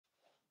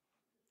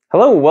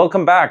Hello,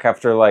 welcome back.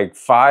 After like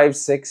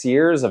 5-6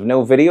 years of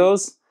no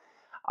videos,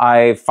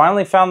 I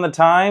finally found the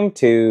time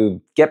to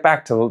get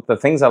back to the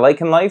things I like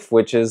in life,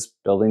 which is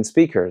building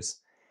speakers.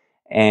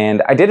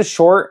 And I did a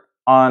short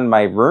on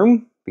my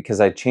room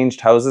because I changed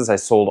houses. I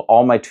sold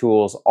all my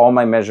tools, all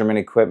my measurement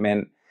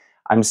equipment.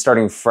 I'm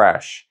starting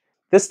fresh.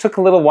 This took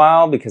a little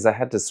while because I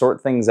had to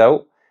sort things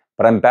out,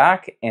 but I'm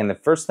back, and the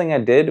first thing I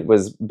did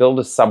was build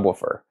a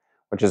subwoofer,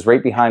 which is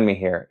right behind me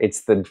here.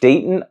 It's the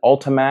Dayton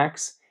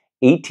Ultimax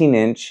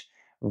 18-inch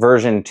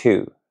version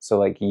 2. So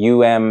like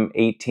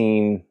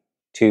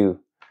UM18-22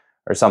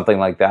 or something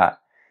like that.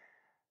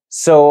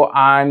 So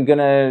I'm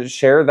gonna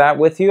share that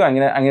with you. I'm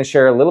gonna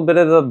share a little bit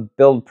of the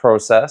build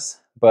process,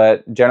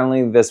 but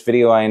generally this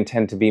video I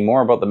intend to be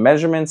more about the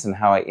measurements and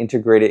how I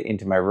integrate it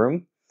into my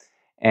room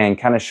and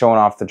kind of showing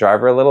off the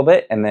driver a little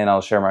bit, and then I'll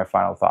share my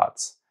final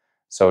thoughts.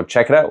 So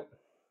check it out.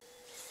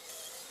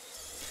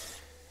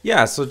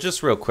 Yeah, so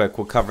just real quick,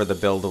 we'll cover the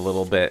build a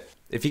little bit.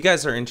 If you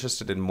guys are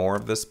interested in more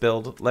of this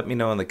build, let me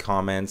know in the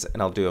comments and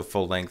I'll do a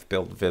full-length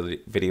build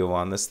video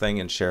on this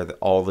thing and share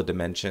all the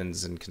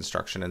dimensions and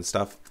construction and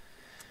stuff.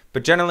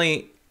 But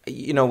generally,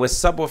 you know, with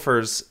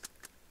subwoofers,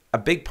 a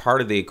big part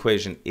of the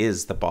equation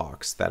is the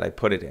box that I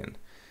put it in.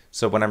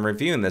 So when I'm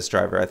reviewing this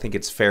driver, I think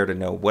it's fair to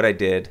know what I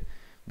did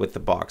with the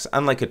box.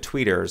 Unlike a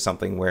tweeter or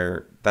something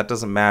where that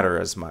doesn't matter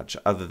as much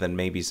other than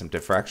maybe some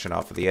diffraction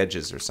off of the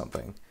edges or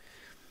something.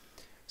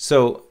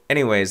 So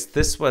anyways,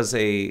 this was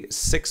a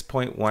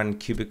 6.1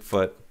 cubic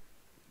foot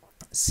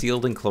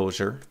sealed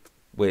enclosure,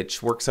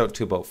 which works out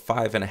to about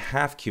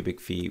 5.5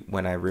 cubic feet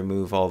when I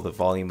remove all the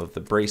volume of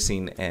the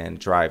bracing and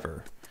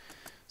driver.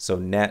 So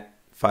net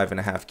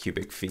 5.5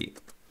 cubic feet.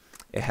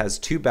 It has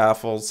 2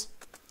 baffles,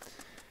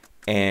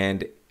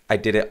 and I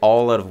did it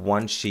all out of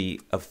one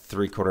sheet of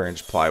 3/4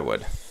 inch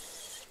plywood.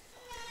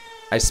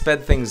 I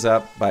sped things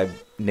up by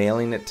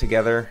nailing it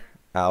together,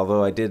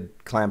 although I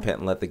did clamp it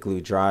and let the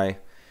glue dry.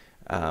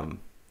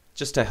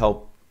 Just to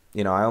help,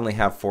 you know, I only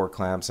have 4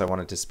 clamps. I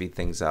wanted to speed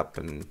things up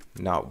and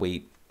not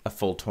wait a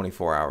full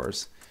 24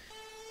 hours.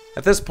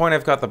 At this point,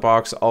 I've got the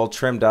box all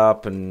trimmed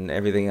up and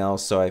everything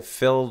else, so I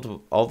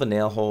filled all the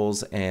nail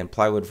holes and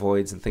plywood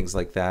voids and things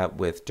like that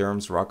with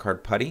Durham's rock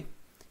hard putty.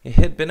 It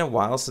had been a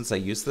while since I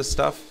used this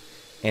stuff,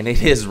 and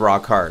it is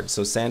rock hard,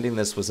 so sanding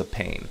this was a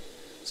pain,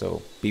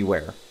 so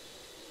beware.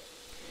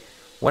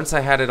 Once I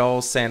had it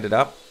all sanded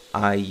up,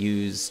 I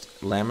used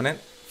laminate.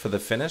 For the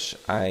finish,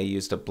 I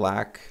used a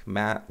black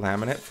matte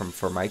laminate from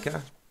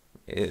Formica.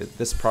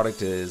 This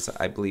product is,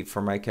 I believe,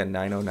 Formica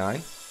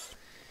 909.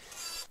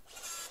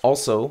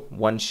 Also,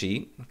 one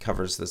sheet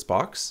covers this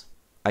box.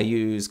 I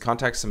use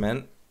contact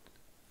cement.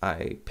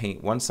 I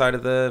paint one side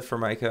of the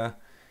Formica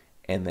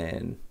and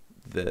then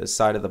the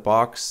side of the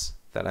box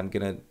that I'm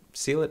going to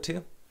seal it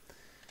to.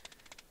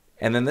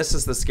 And then this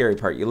is the scary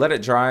part. You let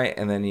it dry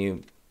and then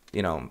you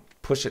know,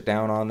 push it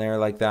down on there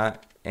like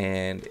that.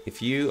 And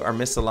if you are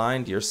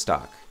misaligned, you're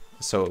stuck.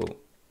 So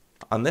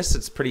on this,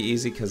 it's pretty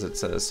easy because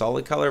it's a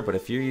solid color, but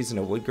if you're using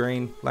a wood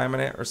grain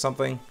laminate or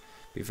something,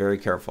 be very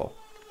careful.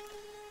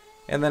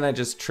 And then I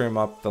just trim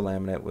up the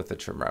laminate with a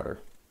trim router.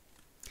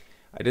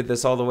 I did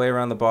this all the way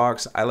around the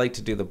box. I like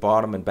to do the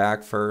bottom and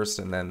back first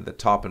and then the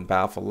top and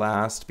baffle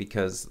last,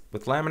 because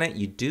with laminate,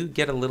 you do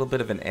get a little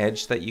bit of an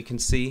edge that you can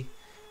see,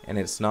 and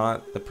it's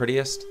not the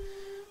prettiest.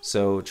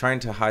 So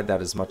trying to hide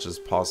that as much as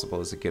possible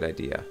is a good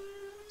idea.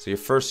 So your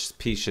first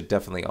piece should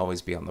definitely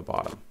always be on the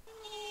bottom.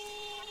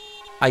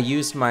 I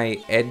used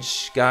my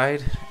edge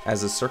guide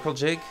as a circle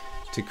jig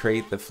to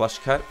create the flush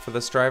cut for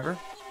this driver.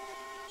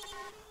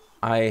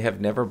 I have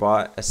never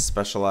bought a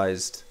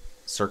specialized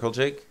circle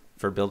jig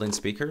for building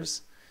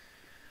speakers.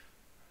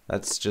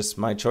 That's just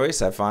my choice.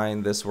 I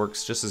find this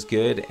works just as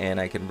good and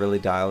I can really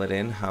dial it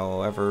in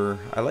however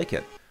I like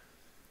it.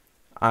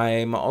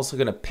 I'm also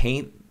going to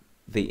paint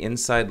the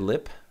inside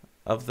lip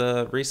of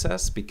the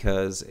recess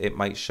because it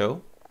might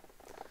show.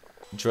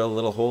 Drill a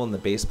little hole in the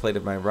base plate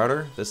of my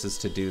router. This is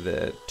to do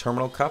the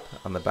terminal cup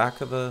on the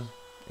back of the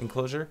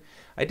enclosure.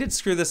 I did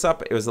screw this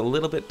up. It was a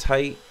little bit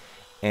tight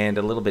and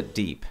a little bit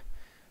deep,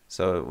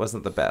 so it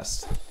wasn't the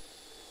best.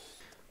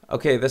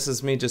 Okay, this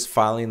is me just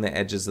filing the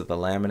edges of the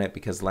laminate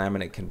because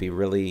laminate can be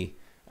really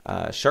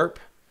sharp.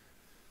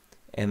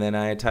 And then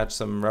I attach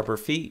some rubber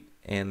feet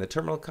and the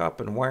terminal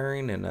cup and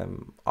wiring, and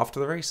I'm off to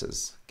the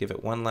races. Give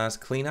it one last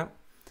cleanup,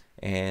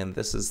 and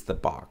this is the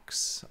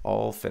box,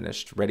 all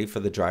finished, ready for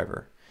the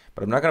driver.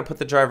 But I'm not going to put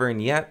the driver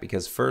in yet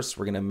because first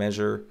we're going to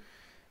measure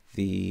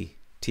the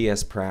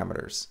TS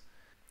parameters.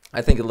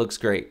 I think it looks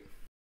great.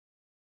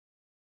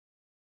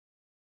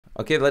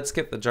 Okay, let's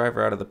get the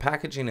driver out of the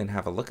packaging and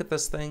have a look at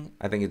this thing.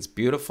 I think it's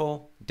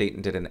beautiful.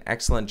 Dayton did an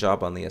excellent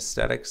job on the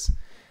aesthetics.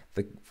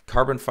 The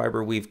carbon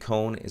fiber weave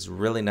cone is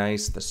really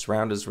nice. The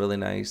surround is really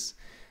nice.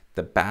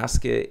 The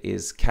basket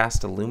is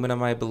cast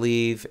aluminum, I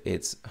believe.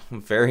 It's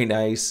very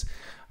nice.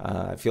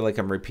 I feel like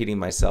I'm repeating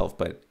myself,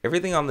 but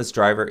everything on this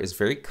driver is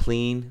very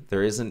clean.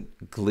 There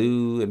isn't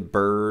glue and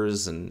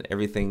burrs and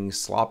everything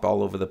slop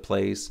all over the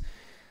place.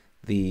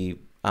 The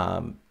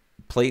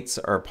plates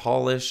are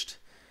polished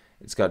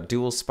It's got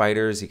dual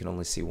spiders. You can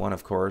only see one,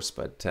 of course,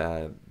 but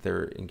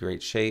they're in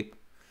great shape.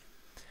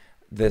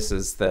 This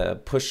is the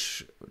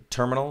push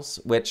terminals,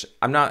 which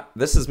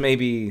this is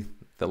maybe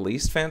the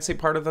least fancy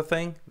part of the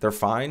thing. They're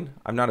fine.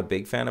 I'm not a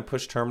big fan of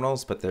push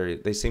terminals, but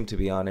they seem to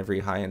be on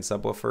every high-end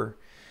subwoofer.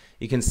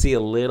 You can see a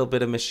little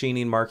bit of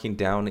machining marking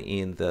down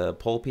in the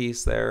pole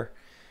piece there.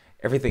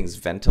 Everything's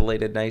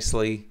ventilated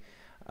nicely.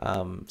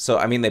 So,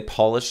 I mean, they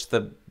polished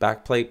the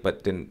backplate,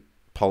 but didn't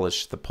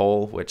polish the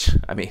pole, which,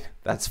 I mean,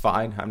 that's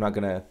fine. I'm not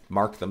going to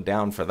mark them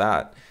down for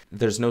that.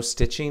 There's no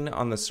stitching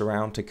on the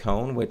surround to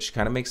cone, which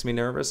kind of makes me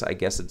nervous. I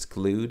guess it's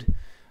glued,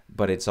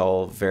 but it's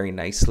all very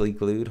nicely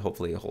glued.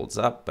 Hopefully it holds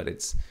up, but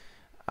it's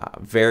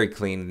very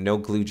clean. No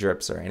glue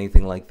drips or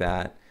anything like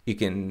that. You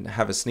can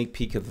have a sneak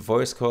peek of the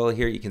voice coil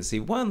here. You can see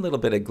one little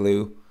bit of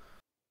glue.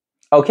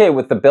 Okay,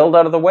 with the build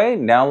out of the way,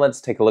 now let's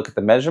take a look at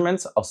the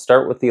measurements. I'll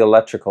start with the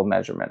electrical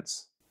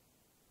measurements.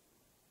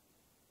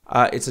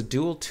 It's a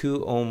dual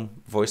 2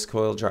 ohm voice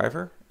coil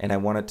driver, and I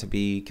want it to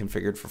be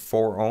configured for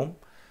 4 ohm.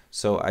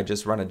 So I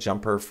just run a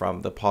jumper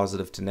from the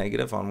positive to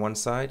negative on one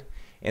side,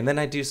 and then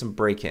I do some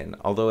break-in.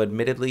 Although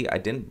admittedly, I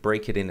didn't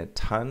break it in a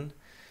ton,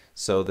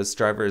 so this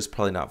driver is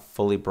probably not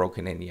fully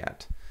broken in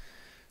yet.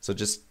 So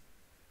just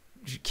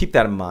keep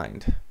that in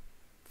mind.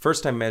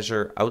 First, I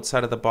measure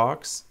outside of the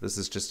box. This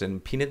is just an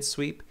impedance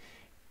sweep,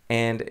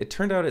 and it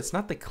turned out it's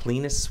not the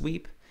cleanest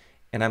sweep.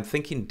 And I'm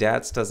thinking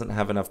DATS doesn't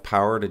have enough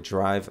power to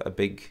drive a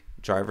big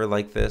driver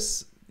like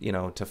this, you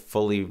know, to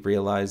fully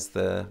realize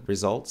the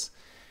results.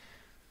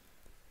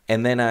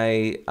 And then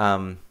I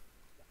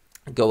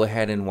go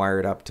ahead and wire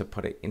it up to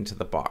put it into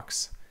the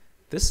box.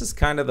 This is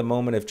kind of the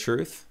moment of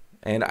truth.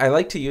 And I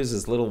like to use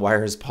as little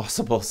wire as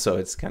possible, so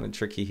it's kind of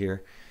tricky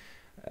here.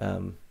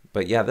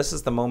 But yeah, this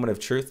is the moment of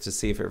truth to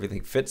see if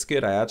everything fits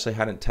good. I actually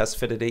hadn't test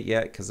fitted it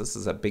yet because this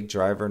is a big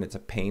driver and it's a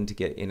pain to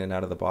get in and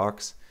out of the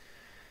box.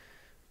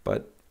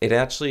 But it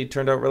actually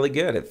turned out really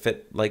good. It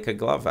fit like a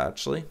glove,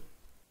 actually.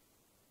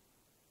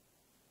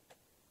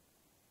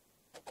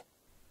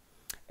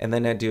 And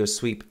then I do a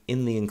sweep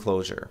in the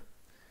enclosure.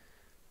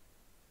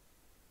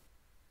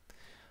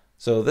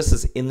 So this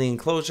is in the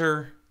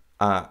enclosure.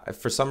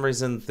 For some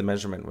reason, the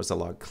measurement was a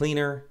lot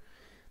cleaner.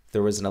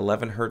 There was an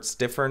 11 hertz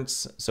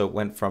difference, so it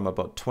went from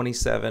about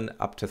 27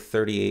 up to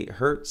 38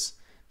 hertz.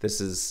 This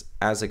is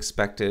as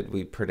expected.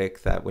 We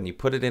predict that when you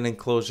put it in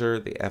enclosure,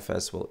 the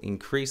FS will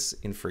increase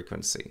in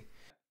frequency.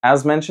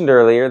 As mentioned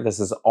earlier, this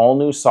is all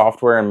new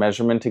software and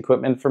measurement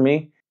equipment for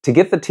me. To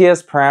get the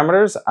TS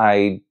parameters,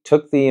 I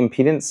took the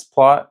impedance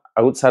plot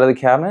outside of the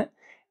cabinet,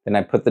 then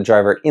I put the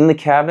driver in the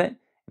cabinet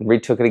and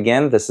retook it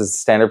again. This is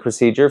standard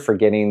procedure for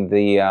getting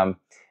the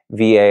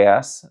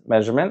VAS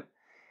measurement.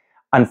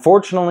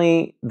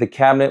 Unfortunately, the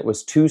cabinet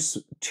was too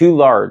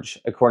large,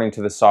 according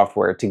to the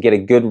software, to get a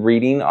good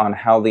reading on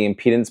how the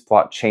impedance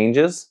plot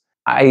changes.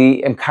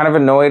 I am kind of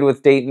annoyed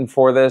with Dayton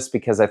for this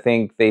because I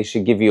think they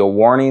should give you a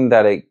warning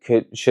that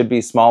it should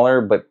be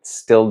smaller, but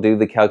still do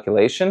the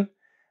calculation.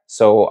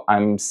 So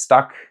I'm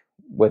stuck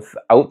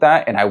without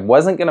that, and I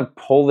wasn't going to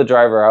pull the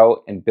driver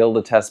out and build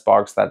a test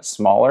box that's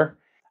smaller.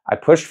 I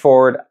pushed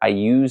forward. I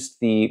used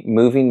the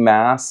moving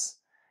mass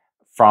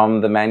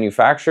from the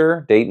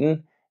manufacturer,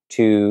 Dayton,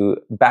 to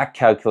back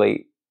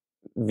calculate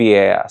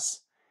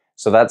VAS.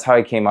 So that's how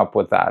I came up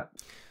with that.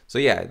 So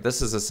yeah,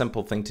 this is a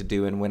simple thing to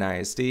do in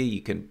WinISD.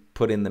 You can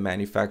put in the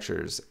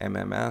manufacturer's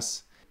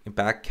MMS and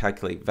back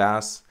calculate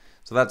VAS.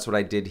 So that's what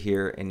I did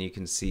here, and you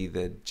can see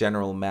the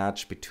general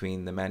match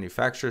between the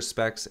manufacturer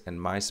specs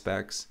and my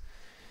specs.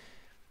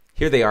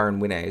 Here they are in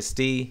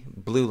WinISD.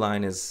 Blue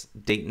line is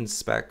Dayton's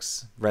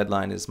specs, red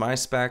line is my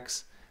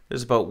specs.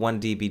 There's about 1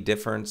 dB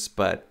difference,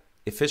 but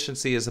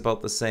efficiency is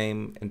about the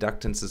same,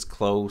 inductance is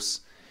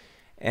close,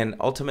 and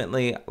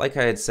ultimately, like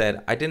I had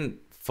said, I didn't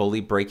fully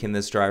break in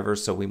this driver,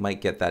 so we might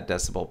get that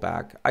decibel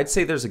back. I'd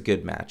say there's a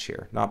good match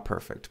here. Not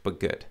perfect, but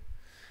good.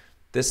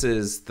 This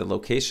is the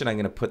location I'm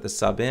going to put the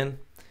sub in.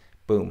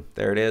 Boom,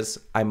 there it is.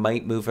 I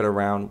might move it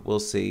around. We'll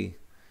see.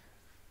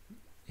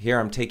 Here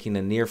I'm taking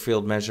a near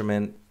field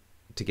measurement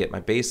to get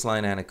my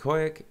baseline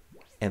anechoic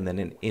and then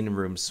an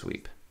in-room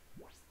sweep.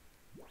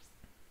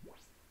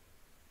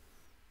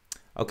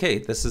 Okay,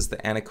 this is the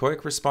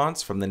anechoic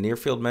response from the near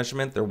field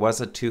measurement. There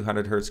was a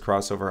 200 hertz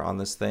crossover on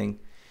this thing.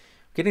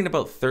 Getting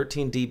about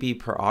 13 dB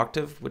per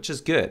octave, which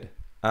is good.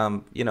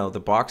 You know,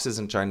 the box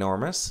isn't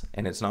ginormous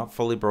and it's not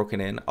fully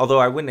broken in, although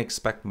I wouldn't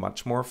expect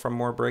much more from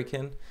more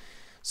break-in.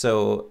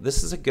 So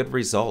this is a good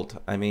result.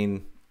 I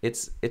mean,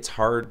 it's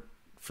hard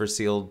for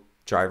sealed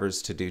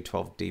drivers to do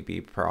 12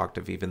 dB per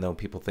octave, even though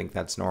people think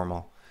that's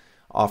normal.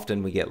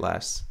 Often we get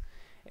less.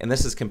 And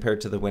this is compared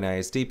to the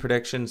WinISD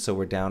prediction, so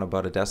we're down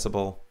about a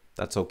decibel.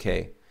 That's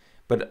okay.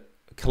 But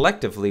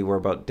collectively, we're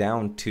about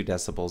down 2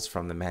 decibels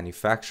from the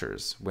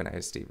manufacturer's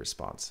WinISD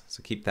response.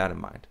 So keep that in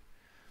mind.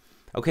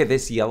 Okay,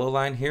 this yellow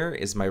line here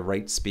is my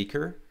right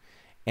speaker,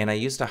 and I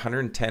used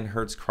 110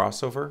 hertz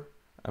crossover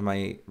on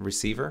my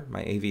receiver,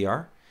 my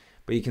AVR,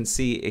 but you can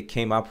see it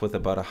came up with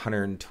about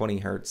 120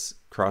 hertz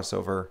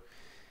crossover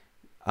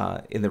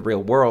in the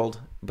real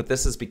world, but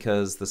this is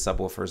because the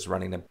subwoofer is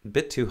running a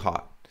bit too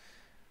hot.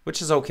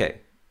 which is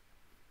okay.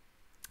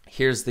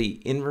 Here's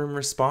the in-room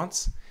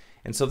response.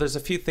 And so there's a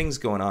few things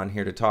going on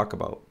here to talk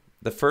about.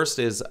 The first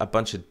is a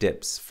bunch of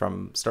dips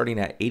from starting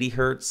at 80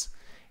 hertz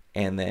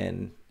and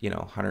then,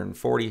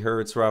 140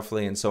 hertz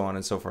roughly, and so on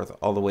and so forth,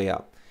 all the way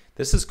up.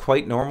 This is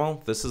quite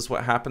normal. This is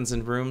what happens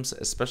in rooms,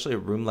 especially a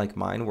room like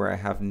mine where I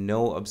have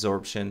no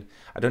absorption.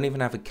 I don't even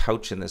have a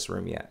couch in this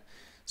room yet.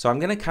 So I'm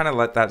going to kind of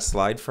let that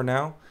slide for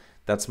now.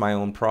 That's my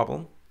own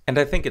problem. And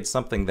I think it's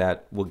something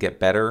that will get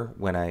better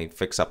when I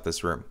fix up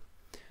this room.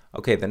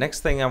 Okay, the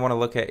next thing I want to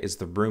look at is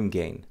the room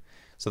gain.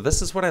 So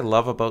this is what I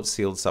love about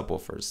sealed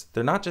subwoofers.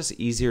 They're not just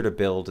easier to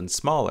build and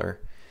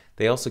smaller,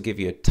 they also give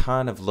you a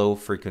ton of low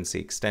frequency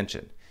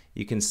extension.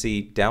 You can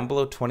see down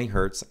below 20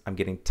 hertz, I'm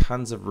getting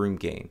tons of room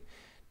gain.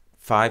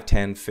 5,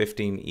 10,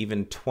 15,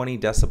 even 20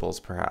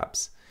 decibels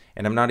perhaps.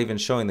 And I'm not even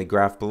showing the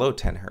graph below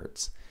 10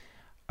 hertz.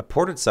 A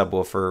ported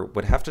subwoofer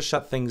would have to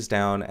shut things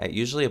down at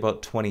usually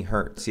about 20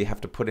 hertz. You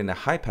have to put in a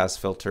high pass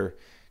filter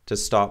to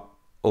stop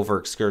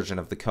overexcursion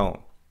of the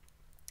cone.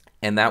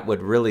 And that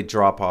would really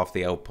drop off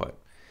the output.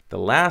 The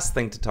last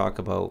thing to talk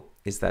about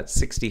is that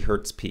 60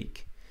 hertz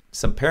peak.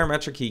 Some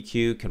parametric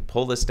EQ can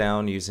pull this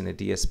down using a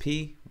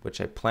DSP,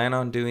 which I plan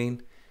on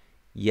doing.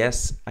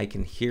 Yes, I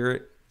can hear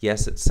it.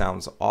 Yes, it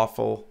sounds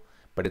awful,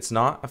 but it's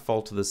not a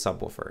fault of the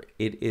subwoofer.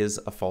 It is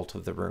a fault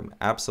of the room,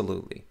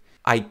 absolutely.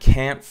 I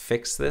can't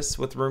fix this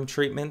with room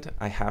treatment.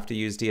 I have to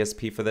use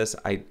DSP for this.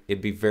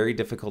 It'd be very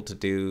difficult to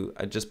do.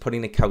 Just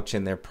putting a couch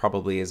in there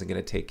probably isn't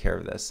going to take care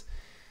of this.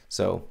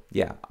 So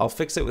yeah, I'll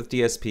fix it with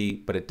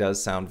DSP, but it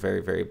does sound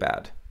very, very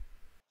bad.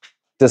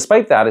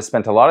 Despite that, I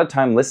spent a lot of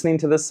time listening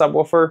to this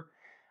subwoofer.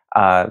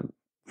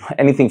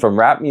 Anything from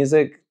rap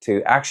music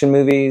to action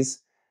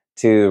movies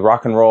to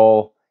rock and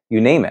roll,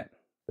 you name it.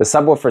 The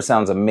subwoofer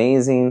sounds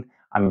amazing.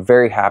 I'm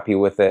very happy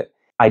with it.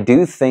 I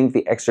do think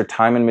the extra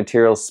time and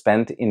materials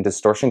spent in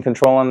distortion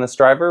control on this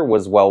driver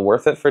was well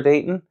worth it for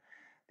Dayton.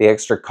 The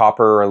extra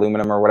copper or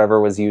aluminum or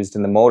whatever was used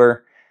in the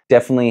motor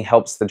definitely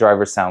helps the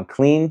driver sound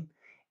clean.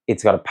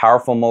 It's got a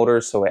powerful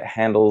motor, so it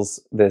handles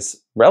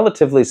this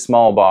relatively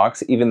small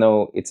box. Even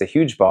though it's a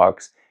huge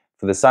box,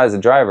 for the size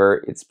of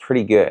driver, it's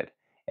pretty good.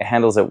 It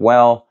handles it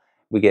well.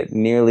 We get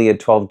nearly a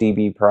 12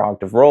 dB per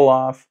octave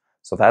roll-off,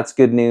 so that's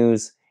good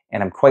news,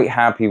 and I'm quite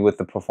happy with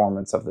the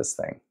performance of this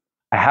thing.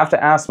 I have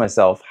to ask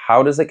myself,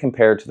 how does it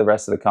compare to the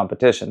rest of the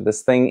competition?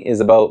 This thing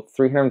is about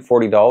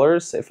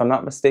 $340, if I'm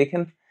not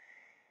mistaken.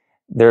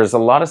 There's a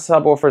lot of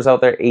subwoofers out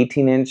there,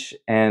 18-inch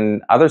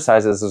and other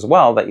sizes as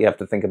well, that you have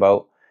to think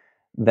about,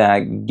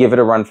 that give it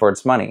a run for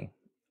its money.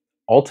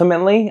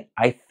 Ultimately,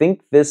 I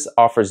think this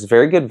offers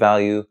very good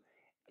value.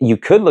 You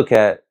could look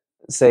at,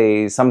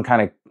 say, some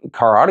kind of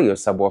car audio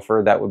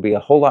subwoofer that would be a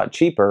whole lot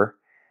cheaper,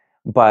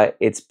 but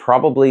it's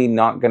probably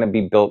not going to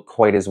be built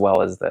quite as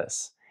well as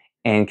this.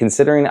 And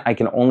considering I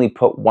can only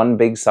put one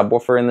big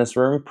subwoofer in this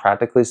room,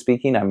 practically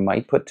speaking, I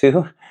might put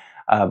two,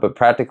 but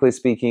practically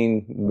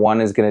speaking, one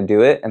is going to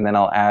do it, and then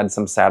I'll add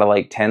some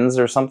satellite 10s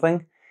or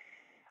something.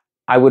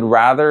 I would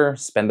rather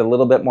spend a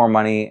little bit more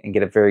money and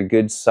get a very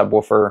good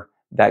subwoofer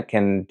that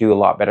can do a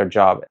lot better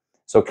job.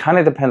 So it kind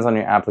of depends on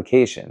your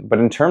application. But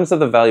in terms of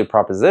the value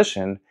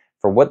proposition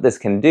for what this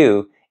can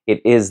do,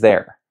 it is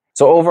there.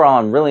 So overall,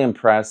 I'm really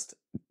impressed.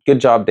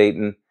 Good job,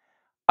 Dayton.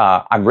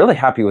 I'm really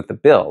happy with the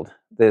build.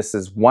 This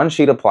is one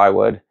sheet of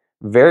plywood,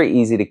 very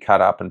easy to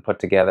cut up and put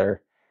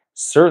together.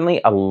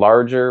 Certainly a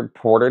larger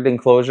ported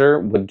enclosure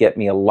would get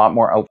me a lot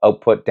more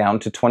output down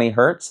to 20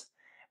 hertz.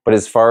 But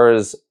as far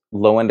as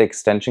low-end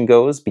extension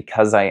goes,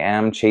 because I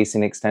am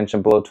chasing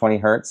extension below 20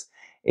 hertz,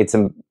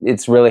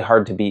 it's really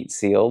hard to beat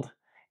sealed.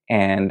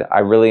 And I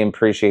really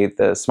appreciate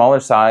the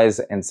smaller size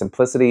and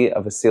simplicity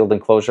of a sealed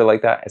enclosure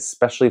like that,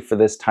 especially for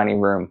this tiny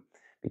room,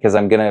 because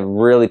I'm going to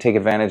really take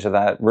advantage of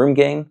that room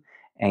gain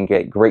and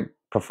get great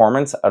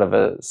performance out of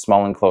a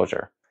small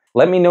enclosure.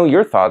 Let me know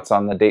your thoughts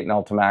on the Dayton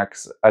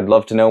Ultimax. I'd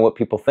love to know what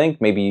people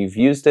think. Maybe you've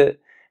used it.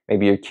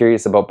 Maybe you're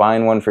curious about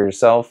buying one for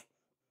yourself.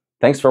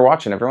 Thanks for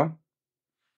watching, everyone.